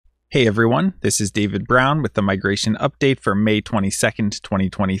Hey everyone, this is David Brown with the migration update for May 22nd,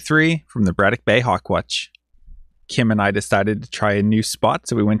 2023 from the Braddock Bay Hawk Watch. Kim and I decided to try a new spot,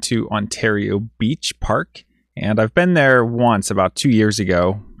 so we went to Ontario Beach Park, and I've been there once about 2 years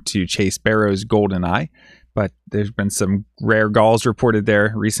ago to chase Barrow's goldeneye, but there's been some rare gulls reported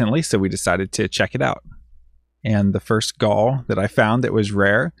there recently, so we decided to check it out. And the first gull that I found that was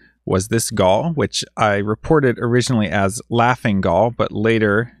rare was this gull, which I reported originally as laughing gull, but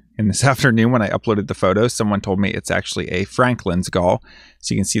later in this afternoon when I uploaded the photo, someone told me it's actually a Franklin's gull.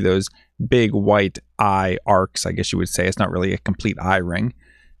 So you can see those big white eye arcs, I guess you would say. It's not really a complete eye ring,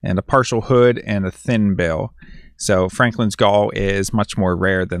 and a partial hood and a thin bill. So Franklin's gull is much more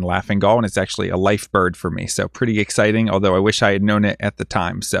rare than laughing gull, and it's actually a life bird for me. So pretty exciting, although I wish I had known it at the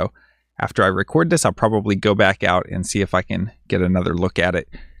time. So after I record this, I'll probably go back out and see if I can get another look at it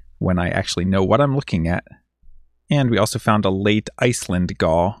when I actually know what I'm looking at. And we also found a late Iceland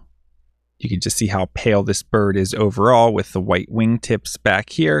gull. You can just see how pale this bird is overall with the white wingtips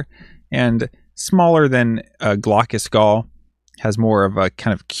back here, and smaller than a glaucous gull, has more of a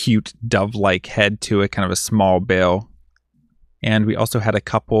kind of cute dove-like head to it, kind of a small bill. And we also had a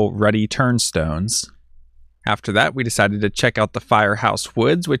couple ruddy turnstones. After that, we decided to check out the Firehouse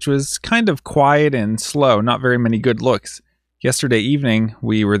Woods, which was kind of quiet and slow, not very many good looks. Yesterday evening,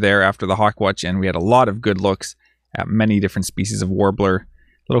 we were there after the Hawk Watch, and we had a lot of good looks at many different species of warbler.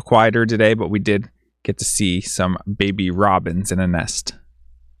 A little quieter today, but we did get to see some baby robins in a nest.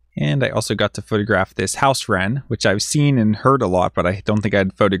 And I also got to photograph this house wren, which I've seen and heard a lot, but I don't think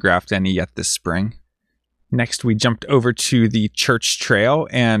I'd photographed any yet this spring. Next, we jumped over to the church trail,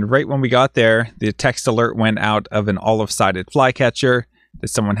 and right when we got there, the text alert went out of an olive-sided flycatcher that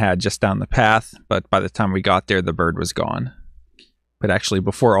someone had just down the path, but by the time we got there, the bird was gone. But actually,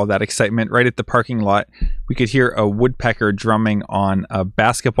 before all that excitement, right at the parking lot, we could hear a woodpecker drumming on a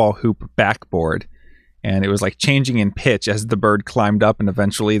basketball hoop backboard. And it was like changing in pitch as the bird climbed up, and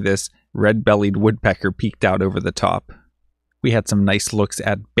eventually this red-bellied woodpecker peeked out over the top. We had some nice looks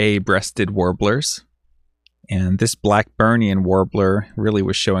at bay-breasted warblers. And this Blackburnian warbler really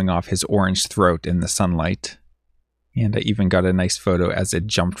was showing off his orange throat in the sunlight. And I even got a nice photo as it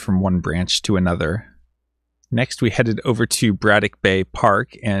jumped from one branch to another. Next, we headed over to Braddock Bay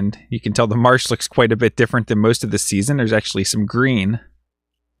Park, and you can tell the marsh looks quite a bit different than most of the season. There's actually some green.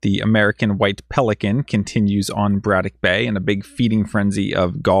 The American white pelican continues on Braddock Bay in a big feeding frenzy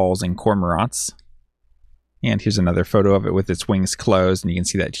of gulls and cormorants. And here's another photo of it with its wings closed, and you can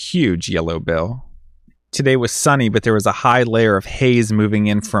see that huge yellow bill. Today was sunny, but there was a high layer of haze moving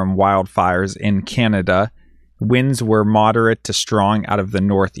in from wildfires in Canada. Winds were moderate to strong out of the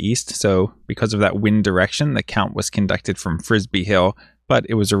northeast, so because of that wind direction, the count was conducted from Frisbee Hill, but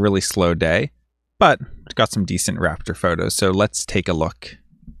it was a really slow day. But got some decent raptor photos, so let's take a look.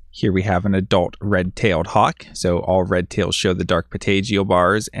 Here we have an adult red-tailed hawk, so all red tails show the dark patagial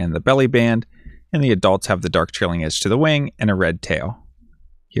bars and the belly band, and the adults have the dark trailing edge to the wing and a red tail.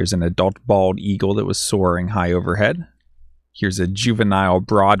 Here's an adult bald eagle that was soaring high overhead. Here's a juvenile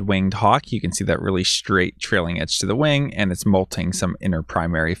broad-winged hawk. You can see that really straight trailing edge to the wing, and it's molting some inner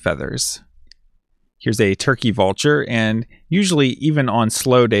primary feathers. Here's a turkey vulture, and usually even on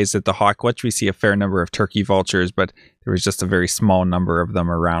slow days at the Hawk Watch, we see a fair number of turkey vultures, but there was just a very small number of them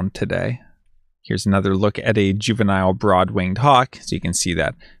around today. Here's another look at a juvenile broad-winged hawk, so you can see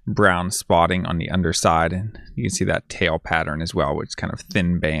that brown spotting on the underside, and you can see that tail pattern as well, which is kind of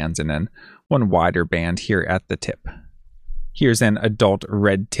thin bands, and then one wider band here at the tip. Here's an adult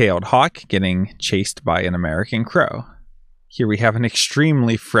red-tailed hawk getting chased by an American crow. Here we have an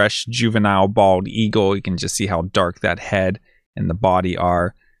extremely fresh juvenile bald eagle. You can just see how dark that head and the body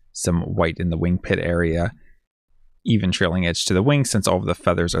are. Some white in the wing pit area. Even trailing edge to the wing since all of the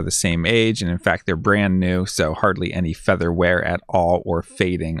feathers are the same age, and in fact they're brand new, so hardly any feather wear at all or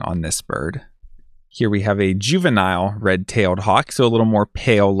fading on this bird. Here we have a juvenile red-tailed hawk, so a little more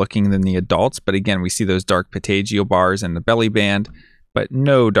pale looking than the adults, but again we see those dark patagial bars and the belly band, but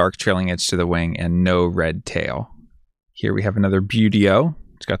no dark trailing edge to the wing and no red tail. Here we have another buteo.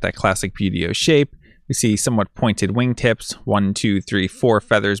 It's got that classic buteo shape. We see somewhat pointed wingtips, 1, 2, 3, 4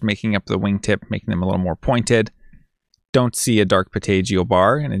 feathers making up the wingtip, making them a little more pointed. Don't see a dark patagial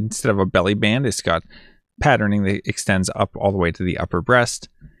bar, and instead of a belly band, it's got patterning that extends up all the way to the upper breast.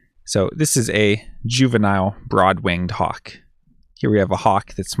 So this is a juvenile broad-winged hawk. Here we have a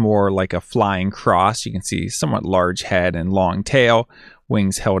hawk that's more like a flying cross. You can see somewhat large head and long tail,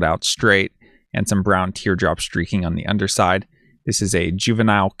 wings held out straight, and some brown teardrop streaking on the underside. This is a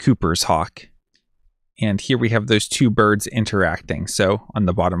juvenile Cooper's hawk. And here we have those two birds interacting. So on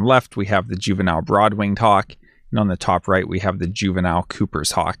the bottom left, we have the juvenile broad-winged hawk, and on the top right, we have the juvenile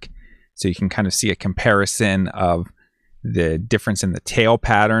Cooper's hawk. So you can kind of see a comparison of the difference in the tail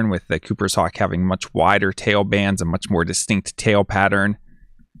pattern, with the Cooper's hawk having much wider tail bands, a much more distinct tail pattern.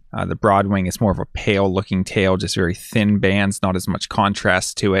 The broadwing is more of a pale looking tail, just very thin bands, not as much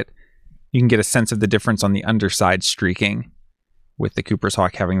contrast to it. You can get a sense of the difference on the underside streaking, with the Cooper's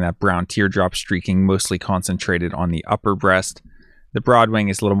hawk having that brown teardrop streaking mostly concentrated on the upper breast. The broadwing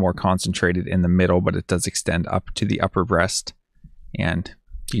is a little more concentrated in the middle, but it does extend up to the upper breast. And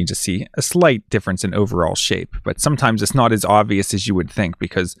you can just see a slight difference in overall shape, but sometimes it's not as obvious as you would think,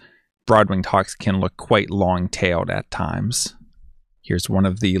 because broad-winged hawks can look quite long-tailed at times. Here's one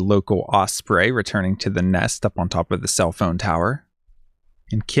of the local osprey returning to the nest up on top of the cell phone tower.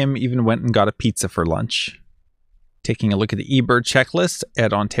 And Kim even went and got a pizza for lunch. Taking a look at the eBird checklist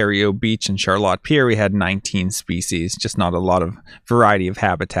at Ontario Beach and Charlotte Pier, we had 19 species, just not a lot of variety of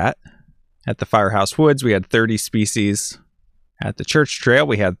habitat. At the Firehouse Woods, we had 30 species. At the Church Trail,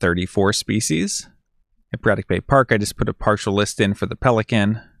 we had 34 species. At Braddock Bay Park, I just put a partial list in for the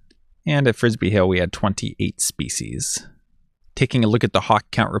pelican. And at Frisbee Hill, we had 28 species. Taking a look at the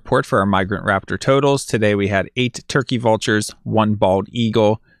HawkCount report for our migrant raptor totals, today we had 8 turkey vultures, 1 bald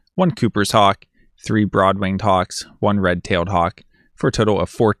eagle, 1 Cooper's hawk, 3 broad-winged hawks, 1 red-tailed hawk, for a total of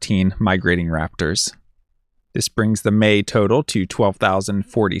 14 migrating raptors. This brings the May total to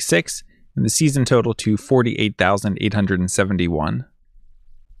 12,046, and the season total to 48,871.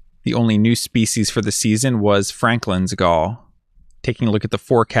 The only new species for the season was Franklin's gull. Taking a look at the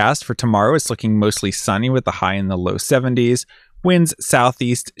forecast for tomorrow, it's looking mostly sunny with a high in the low 70s. Winds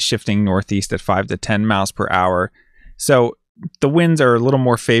southeast shifting northeast at 5 to 10 miles per hour. So the winds are a little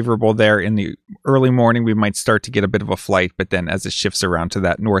more favorable there. In the early morning, we might start to get a bit of a flight, but then as it shifts around to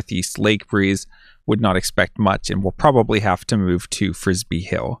that northeast lake breeze, would not expect much, and we'll probably have to move to Frisbee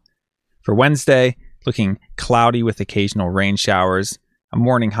Hill. For Wednesday, looking cloudy with occasional rain showers, a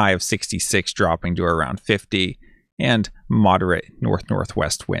morning high of 66 dropping to around 50, and moderate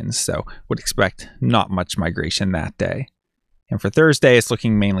north-northwest winds, so would expect not much migration that day. And for Thursday, it's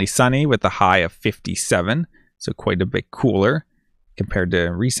looking mainly sunny with a high of 57, so quite a bit cooler compared to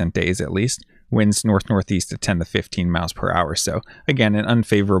recent days at least. Winds north-northeast at 10 to 15 miles per hour, so again, an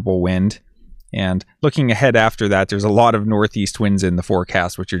unfavorable wind. And looking ahead after that, there's a lot of northeast winds in the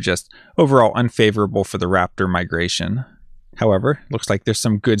forecast, which are just overall unfavorable for the raptor migration. However, looks like there's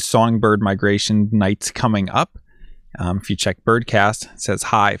some good songbird migration nights coming up. If you check Birdcast, it says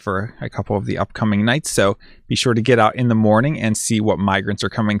high for a couple of the upcoming nights, so be sure to get out in the morning and see what migrants are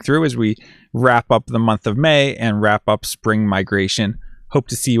coming through as we wrap up the month of May and wrap up spring migration. Hope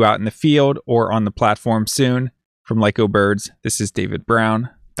to see you out in the field or on the platform soon. From Lyco Birds, this is David Brown.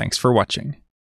 Thanks for watching.